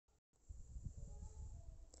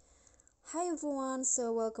Hi everyone,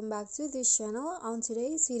 so welcome back to this channel. On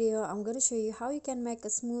today's video, I'm going to show you how you can make a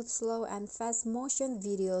smooth, slow and fast motion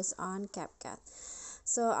videos on CapCut.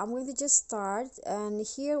 So I'm going to just start, and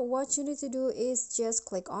here what you need to do is just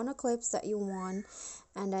click on a clips that you want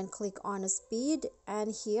and then click on a speed,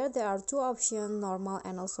 and here there are two options, normal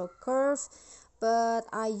and also curve, but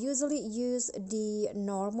I usually use the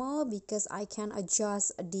normal because I can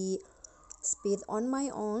adjust the speed on my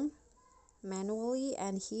own manually.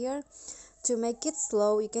 And here, to make it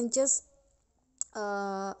slow, you can just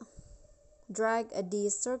drag the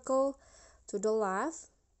circle to the left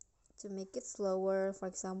to make it slower. For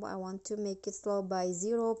example, I want to make it slow by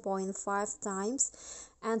 0.5 times,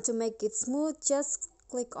 and to make it smooth, just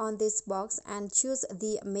click on this box and choose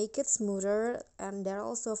the make it smoother, and there are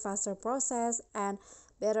also faster process and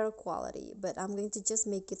better quality, but I'm going to just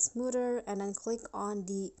make it smoother and then click on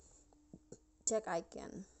the check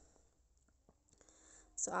icon.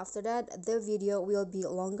 So after that, the video will be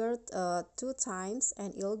longer 2 times,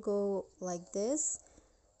 and it'll go like this.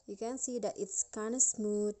 You can see that it's kind of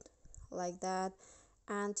smooth like that.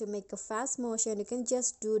 And to make a fast motion, you can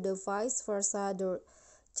just do the vice versa.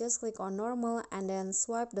 Just click on normal and then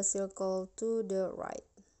swipe the circle to the right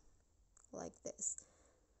like this,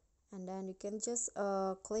 and then you can just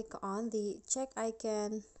click on the check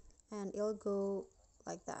icon and it'll go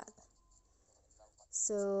like that.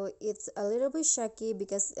 So it's a little bit shaky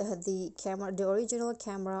because the original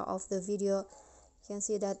camera of the video, you can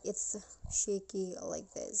see that it's shaky like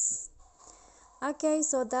this. Okay,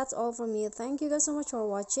 so that's all from me. Thank you guys so much for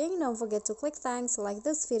watching. Don't forget to click thanks, like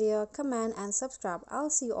this video, comment and subscribe. I'll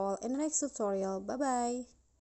see you all in the next tutorial. Bye bye.